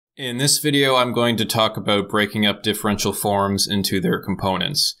In this video, I'm going to talk about breaking up differential forms into their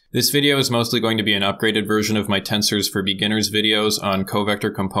components. This video is mostly going to be an upgraded version of my Tensors for Beginners videos on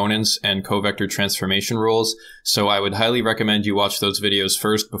Covector components and Covector transformation rules, so I would highly recommend you watch those videos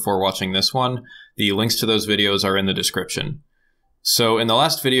first before watching this one. The links to those videos are in the description. So in the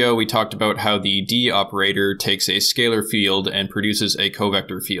last video, we talked about how the D operator takes a scalar field and produces a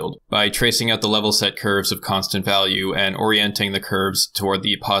covector field by tracing out the level set curves of constant value and orienting the curves toward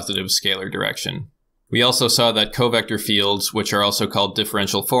the positive scalar direction. We also saw that covector fields, which are also called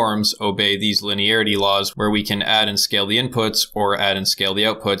differential forms, obey these linearity laws where we can add and scale the inputs or add and scale the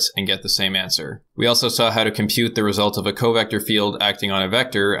outputs and get the same answer. We also saw how to compute the result of a covector field acting on a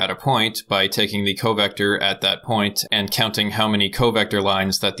vector at a point by taking the covector at that point and counting how many covector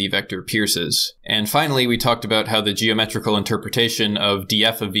lines that the vector pierces. And finally, we talked about how the geometrical interpretation of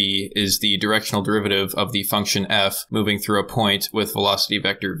df of v is the directional derivative of the function f moving through a point with velocity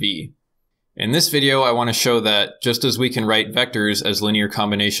vector v. In this video, I want to show that just as we can write vectors as linear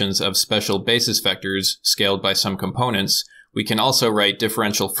combinations of special basis vectors scaled by some components, we can also write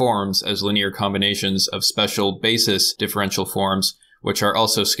differential forms as linear combinations of special basis differential forms, which are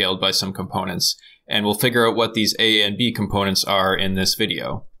also scaled by some components. And we'll figure out what these A and B components are in this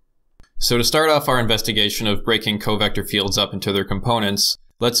video. So to start off our investigation of breaking covector fields up into their components,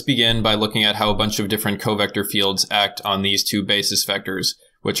 let's begin by looking at how a bunch of different covector fields act on these two basis vectors,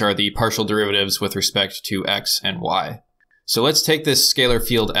 which are the partial derivatives with respect to x and y. So let's take this scalar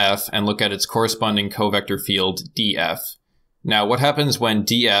field f and look at its corresponding covector field df. Now, what happens when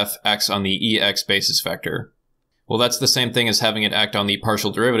df acts on the ex basis vector? Well, that's the same thing as having it act on the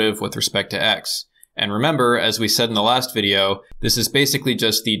partial derivative with respect to x. And remember, as we said in the last video, this is basically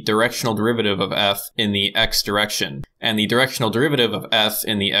just the directional derivative of f in the x direction. And the directional derivative of f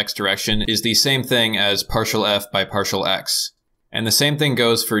in the x direction is the same thing as partial f by partial x. And the same thing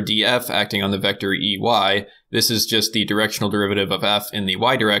goes for df acting on the vector ey. This is just the directional derivative of f in the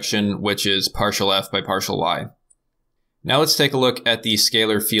y direction, which is partial f by partial y. Now let's take a look at the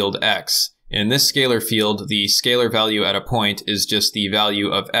scalar field x. In this scalar field, the scalar value at a point is just the value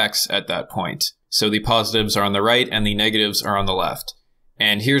of x at that point. So the positives are on the right and the negatives are on the left.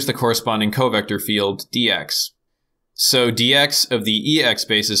 And here's the corresponding covector field dx. So dx of the ex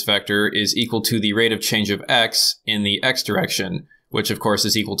basis vector is equal to the rate of change of x in the x direction, which of course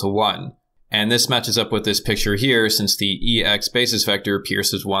is equal to 1. And this matches up with this picture here since the ex basis vector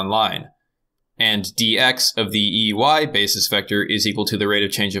pierces one line. And dx of the ey basis vector is equal to the rate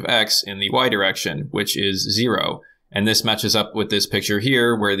of change of x in the y direction, which is 0. And this matches up with this picture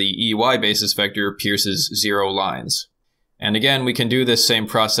here where the ey basis vector pierces 0 lines. And again, we can do this same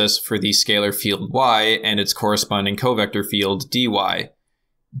process for the scalar field y and its corresponding covector field dy.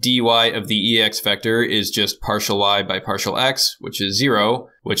 dy of the ex vector is just partial y by partial x, which is 0,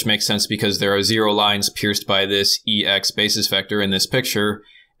 which makes sense because there are 0 lines pierced by this ex basis vector in this picture,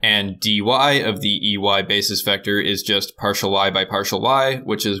 and dy of the ey basis vector is just partial y by partial y,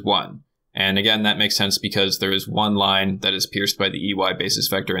 which is 1. And again, that makes sense because there is one line that is pierced by the ey basis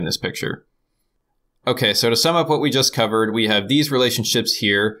vector in this picture. Okay, so to sum up what we just covered, we have these relationships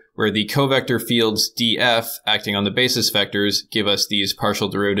here where the covector fields df acting on the basis vectors give us these partial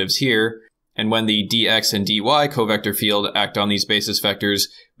derivatives here, and when the dx and dy covector field act on these basis vectors,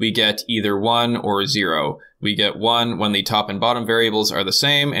 we get either 1 or 0. We get 1 when the top and bottom variables are the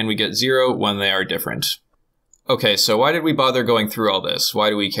same, and we get 0 when they are different. Okay, so why did we bother going through all this?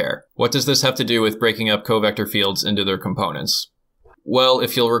 Why do we care? What does this have to do with breaking up covector fields into their components? Well,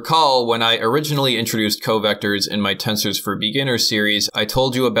 if you'll recall, when I originally introduced covectors in my Tensors for Beginners series, I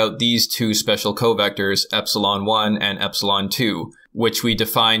told you about these two special covectors, epsilon1 and epsilon2, which we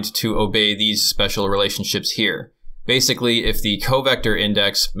defined to obey these special relationships here. Basically, if the covector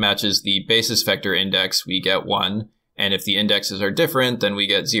index matches the basis vector index, we get 1, and if the indexes are different, then we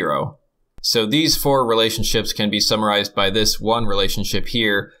get 0. So these four relationships can be summarized by this one relationship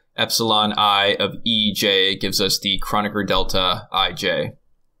here. Epsilon I of Ej gives us the Kronecker delta Ij.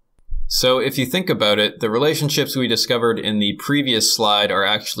 So if you think about it, the relationships we discovered in the previous slide are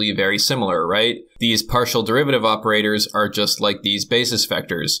actually very similar, right? These partial derivative operators are just like these basis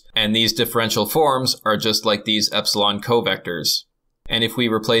vectors, and these differential forms are just like these epsilon covectors. And if we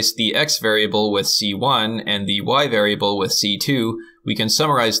replace the x variable with c1 and the y variable with c2, we can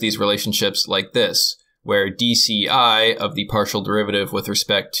summarize these relationships like this, where dci of the partial derivative with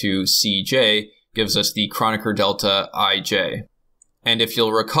respect to cj gives us the Kronecker delta ij. And if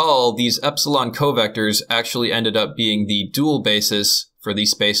you'll recall, these epsilon covectors actually ended up being the dual basis for the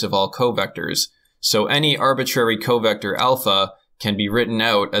space of all covectors. So any arbitrary covector alpha can be written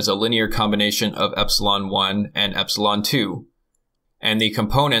out as a linear combination of epsilon 1 and epsilon 2. and the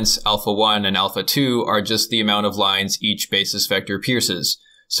components alpha 1 and alpha 2 are just the amount of lines each basis vector pierces.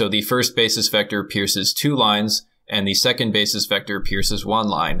 So the first basis vector pierces 2 lines, and the second basis vector pierces 1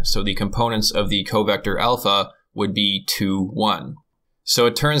 line. So the components of the covector alpha would be 2, 1. So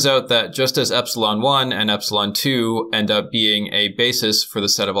it turns out that just as epsilon 1 and epsilon 2 end up being a basis for the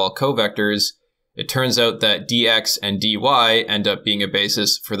set of all covectors, it turns out that dx and dy end up being a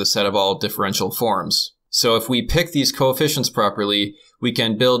basis for the set of all differential forms. So if we pick these coefficients properly, we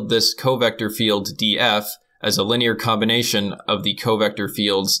can build this covector field df as a linear combination of the covector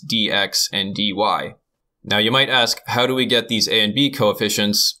fields dx and dy. Now you might ask, how do we get these a and b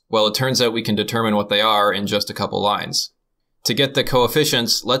coefficients? Well, it turns out we can determine what they are in just a couple lines. To get the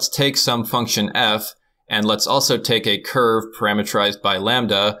coefficients, let's take some function f, and let's also take a curve parameterized by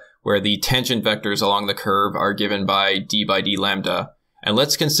lambda, where the tangent vectors along the curve are given by d lambda. And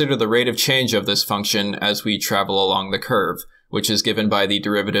let's consider the rate of change of this function as we travel along the curve, which is given by the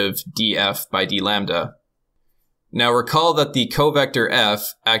derivative df by d lambda. Now recall that the covector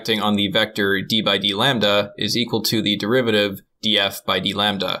f acting on the vector d by d lambda is equal to the derivative df by d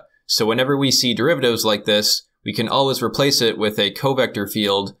lambda. So whenever we see derivatives like this, we can always replace it with a covector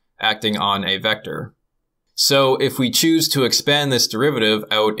field acting on a vector. So if we choose to expand this derivative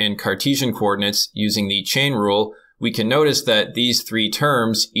out in Cartesian coordinates using the chain rule, we can notice that these 3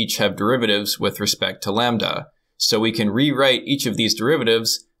 terms each have derivatives with respect to lambda. So we can rewrite each of these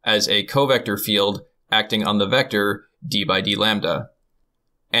derivatives as a covector field acting on the vector d by d lambda.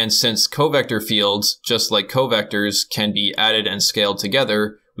 And since covector fields, just like covectors, can be added and scaled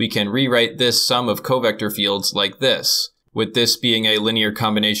together, we can rewrite this sum of covector fields like this, with this being a linear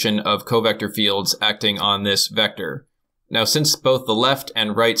combination of covector fields acting on this vector. Now, since both the left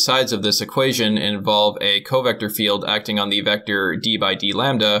and right sides of this equation involve a covector field acting on the vector d by d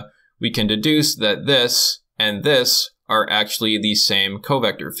lambda, we can deduce that this and this are actually the same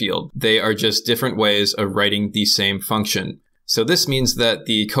covector field. They are just different ways of writing the same function. So this means that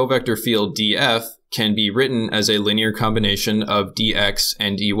the covector field df can be written as a linear combination of dx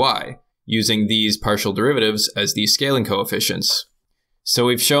and dy, using these partial derivatives as the scaling coefficients. So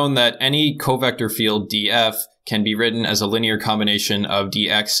we've shown that any covector field df can be written as a linear combination of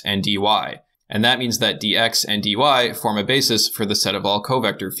dx and dy, and that means that dx and dy form a basis for the set of all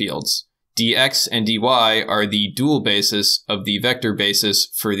covector fields. dx and dy are the dual basis of the vector basis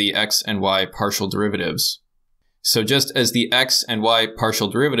for the x and y partial derivatives. So just as the x and y partial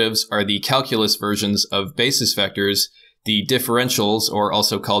derivatives are the calculus versions of basis vectors, the differentials, or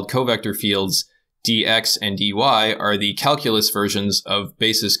also called covector fields, dx and dy are the calculus versions of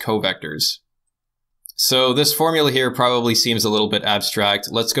basis covectors. So this formula here probably seems a little bit abstract.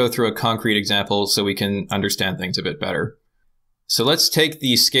 Let's go through a concrete example so we can understand things a bit better. So let's take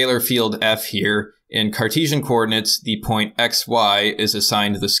the scalar field f here. In Cartesian coordinates, the point xy is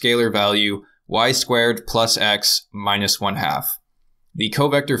assigned the scalar value y squared plus x minus 1/2. The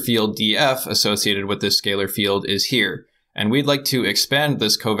covector field df associated with this scalar field is here, and we'd like to expand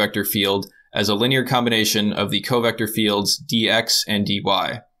this covector field as a linear combination of the covector fields dx and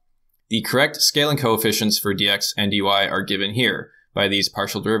dy. The correct scaling coefficients for dx and dy are given here by these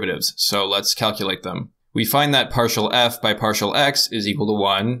partial derivatives, so let's calculate them. We find that partial f by partial x is equal to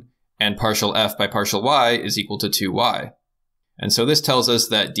 1, and partial f by partial y is equal to 2y. And so this tells us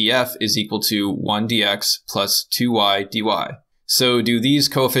that df is equal to 1 dx plus 2y dy. So do these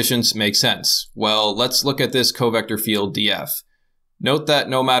coefficients make sense? Well, let's look at this covector field df. Note that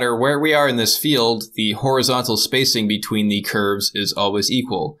no matter where we are in this field, the horizontal spacing between the curves is always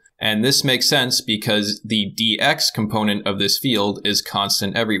equal. And this makes sense because the dx component of this field is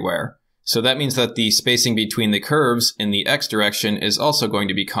constant everywhere. So that means that the spacing between the curves in the x direction is also going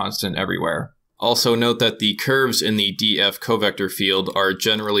to be constant everywhere. Also note that the curves in the df covector field are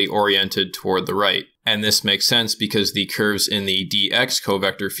generally oriented toward the right. And this makes sense because the curves in the dx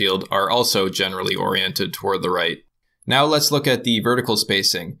covector field are also generally oriented toward the right. Now let's look at the vertical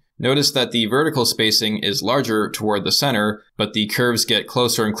spacing. Notice that the vertical spacing is larger toward the center, but the curves get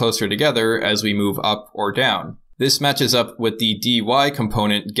closer and closer together as we move up or down. This matches up with the dy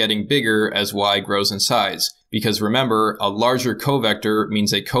component getting bigger as y grows in size, because remember, a larger covector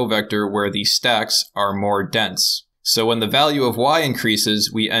means a covector where the stacks are more dense. So when the value of y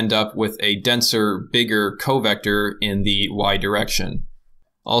increases, we end up with a denser, bigger covector in the y direction.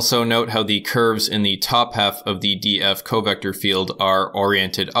 Also note how the curves in the top half of the df covector field are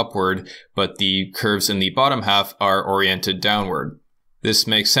oriented upward, but the curves in the bottom half are oriented downward. This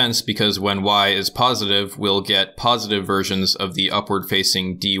makes sense because when y is positive, we'll get positive versions of the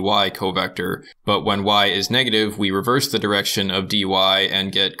upward-facing dy covector, but when y is negative, we reverse the direction of dy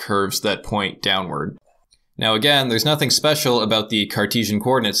and get curves that point downward. Now again, there's nothing special about the Cartesian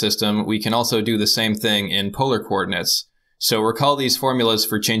coordinate system. We can also do the same thing in polar coordinates. So recall these formulas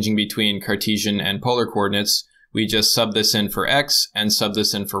for changing between Cartesian and polar coordinates. We just sub this in for x and sub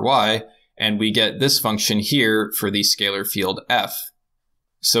this in for y, and we get this function here for the scalar field f.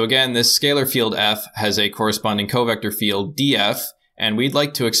 So again, this scalar field f has a corresponding covector field df, and we'd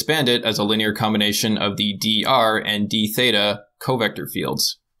like to expand it as a linear combination of the dr and d theta covector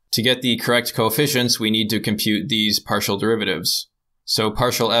fields. To get the correct coefficients, we need to compute these partial derivatives. So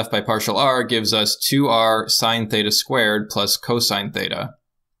partial f by partial r gives us 2r sine theta squared plus cosine theta.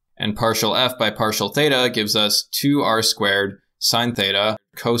 And partial f by partial theta gives us 2r squared sine theta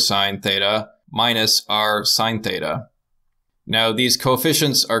cosine theta minus r sine theta. Now these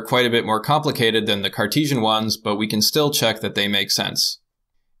coefficients are quite a bit more complicated than the Cartesian ones, but we can still check that they make sense.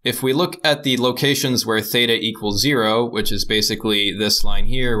 If we look at the locations where theta equals 0, which is basically this line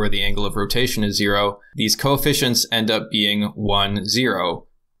here where the angle of rotation is 0, these coefficients end up being 1, 0.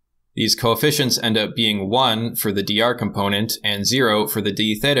 These coefficients end up being 1 for the dr component and 0 for the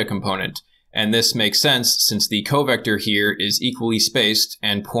d theta component. And this makes sense since the covector here is equally spaced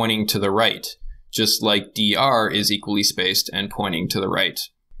and pointing to the right, just like dr is equally spaced and pointing to the right.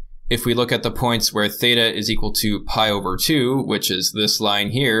 If we look at the points where theta is equal to pi over 2, which is this line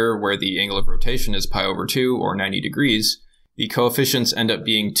here where the angle of rotation is pi over 2 or 90 degrees, the coefficients end up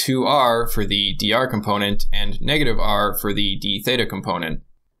being 2r for the dr component and negative r for the d theta component.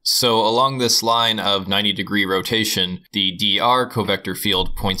 So along this line of 90-degree rotation, the dr covector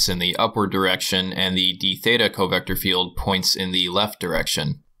field points in the upward direction and the d theta covector field points in the left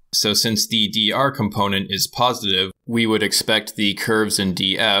direction. So since the dr component is positive, we would expect the curves in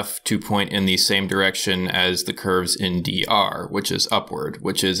df to point in the same direction as the curves in dr, which is upward,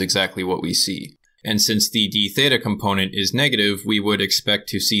 which is exactly what we see. And since the d theta component is negative, we would expect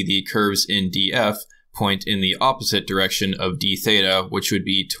to see the curves in df point in the opposite direction of d theta, which would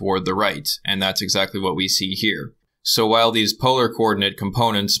be toward the right, and that's exactly what we see here. So while these polar coordinate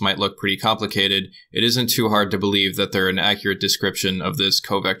components might look pretty complicated, it isn't too hard to believe that they're an accurate description of this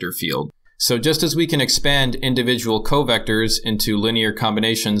covector field. So just as we can expand individual covectors into linear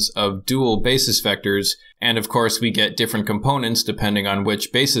combinations of dual basis vectors, and of course we get different components depending on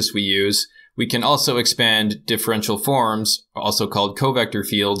which basis we use, we can also expand differential forms, also called covector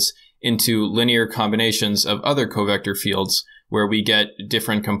fields, into linear combinations of other covector fields, where we get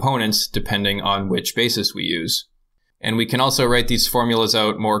different components depending on which basis we use. And we can also write these formulas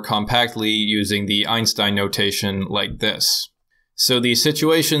out more compactly using the Einstein notation like this. So the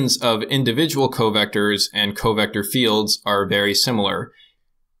situations of individual covectors and covector fields are very similar.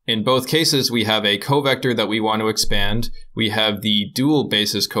 In both cases, we have a covector that we want to expand, we have the dual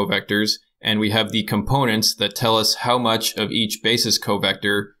basis covectors, and we have the components that tell us how much of each basis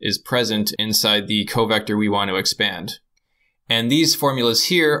covector is present inside the covector we want to expand. And these formulas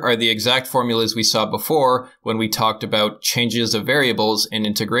here are the exact formulas we saw before when we talked about changes of variables in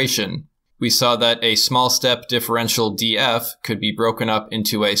integration. We saw that a small step differential df could be broken up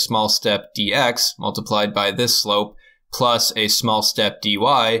into a small step dx multiplied by this slope plus a small step dy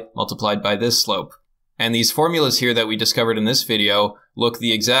multiplied by this slope. And these formulas here that we discovered in this video look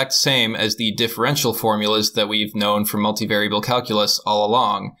the exact same as the differential formulas that we've known from multivariable calculus all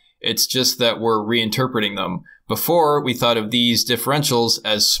along. It's just that we're reinterpreting them. Before, we thought of these differentials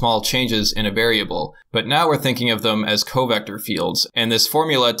as small changes in a variable, but now we're thinking of them as covector fields, and this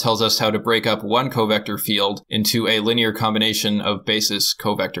formula tells us how to break up one covector field into a linear combination of basis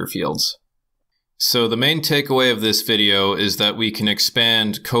covector fields. So the main takeaway of this video is that we can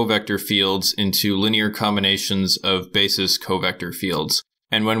expand covector fields into linear combinations of basis covector fields.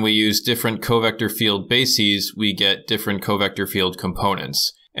 And when we use different covector field bases, we get different covector field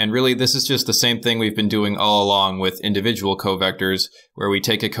components. And really, this is just the same thing we've been doing all along with individual covectors, where we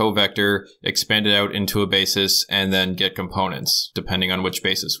take a covector, expand it out into a basis, and then get components, depending on which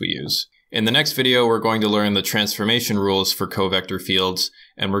basis we use. In the next video, we're going to learn the transformation rules for covector fields,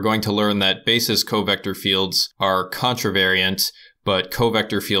 and we're going to learn that basis covector fields are contravariant, but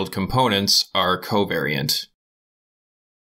covector field components are covariant.